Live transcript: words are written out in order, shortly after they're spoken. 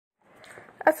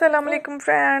Assalamualaikum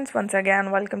friends, once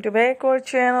again welcome to back our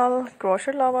channel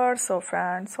Crochet Lovers. So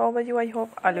friends, how are you? I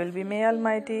hope all will be may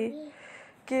almighty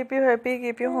keep you happy,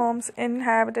 keep your homes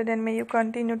inhabited, and may you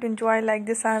continue to enjoy like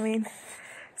this.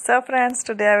 So friends,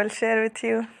 today I will share with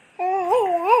you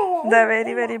the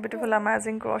very beautiful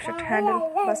amazing crochet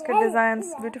handle basket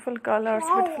designs, beautiful colors,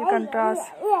 beautiful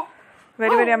contrast,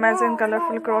 very amazing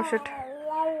colorful crochet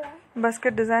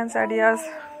basket designs ideas.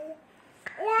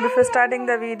 Before starting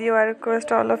the video, I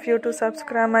request all of you to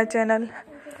subscribe my channel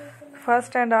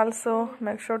first, and also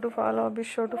be sure to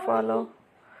follow,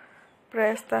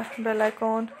 press the bell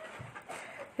icon.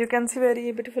 You can see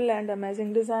very beautiful and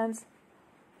amazing designs.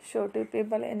 Show to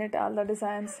people in it all the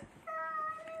designs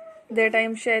that I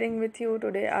am sharing with you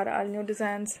today are all new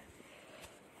designs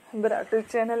brought to the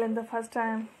channel in the first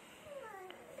time.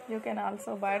 You can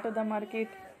also buy to the market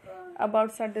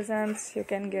about such designs. You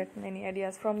can get many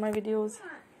ideas from my videos.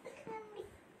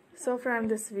 So friend,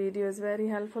 this video is very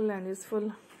helpful and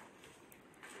useful,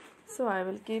 so I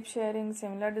will keep sharing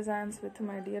similar designs with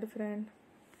my dear friend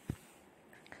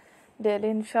daily,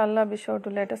 inshallah. Be sure to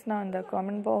let us know in the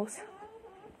comment box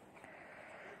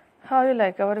how you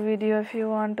like our video. If you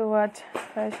want to watch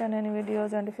fashion any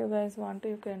videos, and if you guys want to,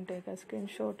 you can take a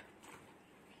screenshot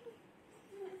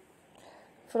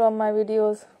from my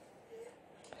videos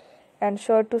and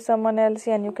show it to someone else,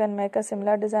 and you can make a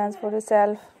similar designs for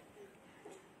yourself.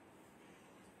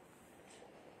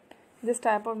 This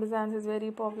type of designs is very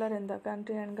popular in the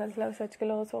country and girls love such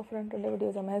clothes. So friend, today video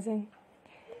is amazing.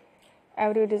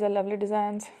 Every video is a lovely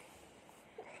designs.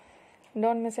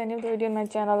 Don't miss any of the video in my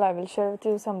channel. I will share with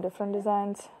you some different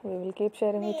designs. We will keep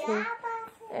sharing with you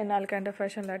in all kind of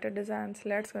fashion related designs.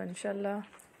 Let's go, inshallah.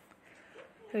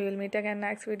 We will meet again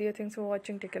next video. Thanks for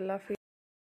watching. Take care. Love you.